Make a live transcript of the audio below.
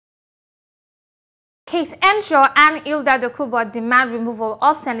Kate Henshaw and Abule Ado demand removal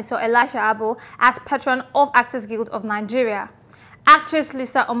of Senator Elisha Abule as patron of Actors Guild of Nigeria. Actress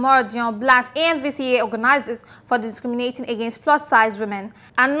Lisa Omorodion blasts AMVCA organizers for discriminating against plus-size women.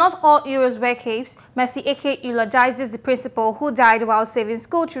 And not all heroes wear capes. Mercy AK eulogises the principal who died while saving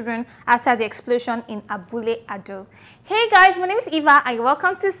school children after the explosion in Abule Ado. Hey guys, my name is Eva and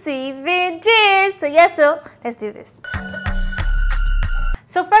welcome to CVGs. So let's do this.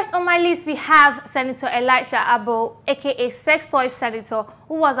 So first on my list, we have Senator Elisha Abule, aka Sex Toy Senator,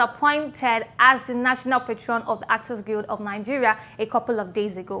 who was appointed as the National Patron of the Actors Guild of Nigeria a couple of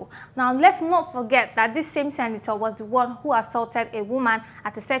days ago. Now, let's not forget that this same senator was the one who assaulted a woman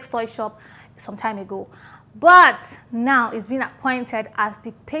at a sex toy shop some time ago. But now he's been appointed as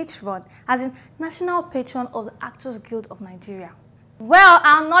the patron, as in National Patron of the Actors Guild of Nigeria. Well,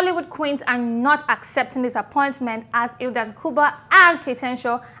 our Nollywood queens are not accepting this appointment, as Abule Ado and Kate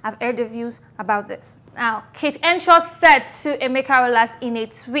Henshaw have aired their views about this. Now, Kate Henshaw said to Emeka Rollas in a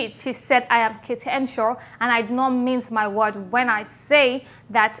tweet, she said, "I am Kate Henshaw and I do not mince my word when I say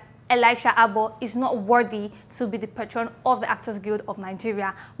that Elisha Abule is not worthy to be the patron of the Actors Guild of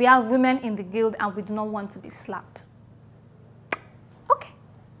Nigeria. We have women in the guild and we do not want to be slapped." Okay.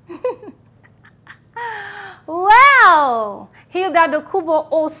 Well, Abule Ado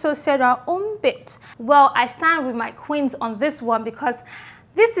also said her own bit. Well, I stand with my queens on this one because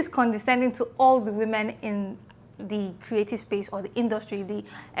this is condescending to all the women in the creative space or the industry, the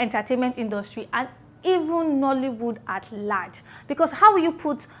entertainment industry, and even Nollywood at large. Because how will you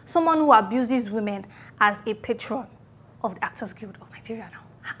put someone who abuses women as a patron of the Actors Guild of Nigeria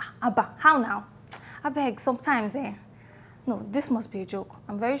now? Abba, how now? I beg, sometimes, no, this must be a joke.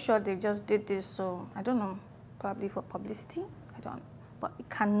 I'm very sure they just did this, so I don't know, probably for publicity. I don't know, but it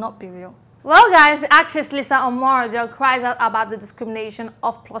cannot be real. Well guys, the actress Lisa Omorodion cries out about the discrimination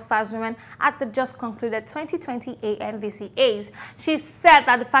of plus-size women at the just concluded 2020 AMVCAs. She said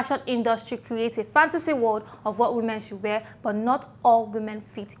that the fashion industry creates a fantasy world of what women should wear, but not all women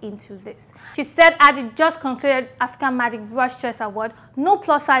fit into this. She said at the just concluded African Magic Rush Dress Award, no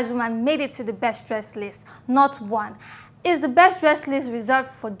plus-size woman made it to the best dress list, not one. Is the best dress list reserved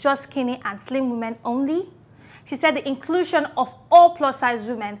for just skinny and slim women only? She said the inclusion of all plus-size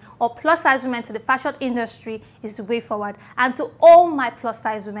women or plus-size women to the fashion industry is the way forward. And to all my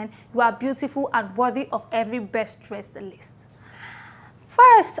plus-size women, you are beautiful and worthy of every best dressed list.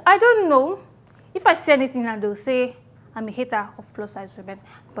 First, I don't know if I say anything and they'll say I'm a hater of plus-size women,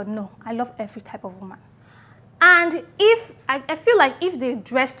 but no, I love every type of woman. And if I feel like if they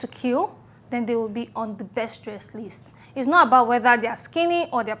dress to kill, then they will be on the best dressed list. It's not about whether they are skinny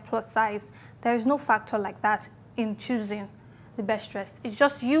or they're plus size. There is no factor like that in choosing the best dressed. It's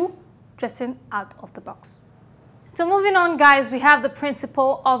just you dressing out of the box. So moving on, guys, we have the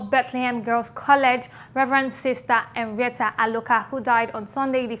principal of Bethlehem Girls College, Reverend Sister Henrietta Aloka, who died on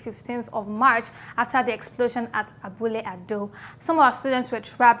Sunday, the 15th of March, after the explosion at Abule Ado. Some of our students were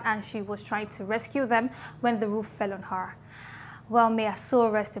trapped and she was trying to rescue them when the roof fell on her. Well, may her soul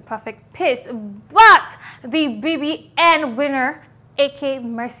rest in perfect peace. But the BBN winner, aka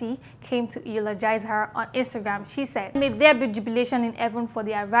Mercy, came to eulogize her on Instagram. She said, "May there be jubilation in heaven for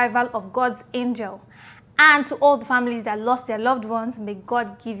the arrival of God's angel. And to all the families that lost their loved ones, may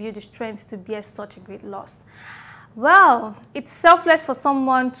God give you the strength to bear such a great loss." Well, it's selfless for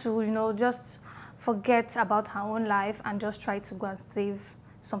someone to, just forget about her own life and just try to go and save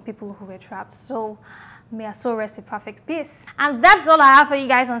some people who were trapped. So may our soul rest in perfect peace. And that's all I have for you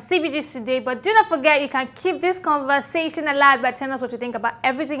guys on CBGs today. But do not forget, you can keep this conversation alive by telling us what you think about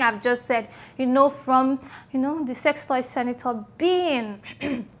everything I've just said. From the sex toy senator being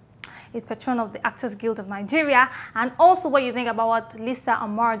a patron of the Actors Guild of Nigeria, and also what you think about what Lisa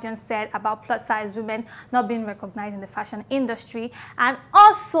Omorodion said about plus-size women not being recognized in the fashion industry, and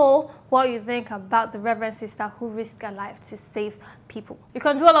also what you think about the Reverend Sister who risked her life to save people. You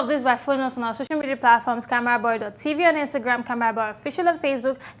can do all of this by following us on our social media platforms, CameraBoy.tv on Instagram, CameraBoy Official on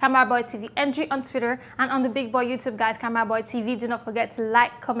Facebook, CameraBoy TV Entry on Twitter, and on the Big Boy YouTube, guys, CameraBoy TV. Do not forget to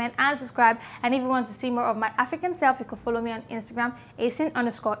like, comment, and subscribe. And if you want to see more of my African self, you can follow me on Instagram,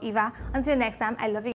 @Asin_Eva. Until next time, I love you.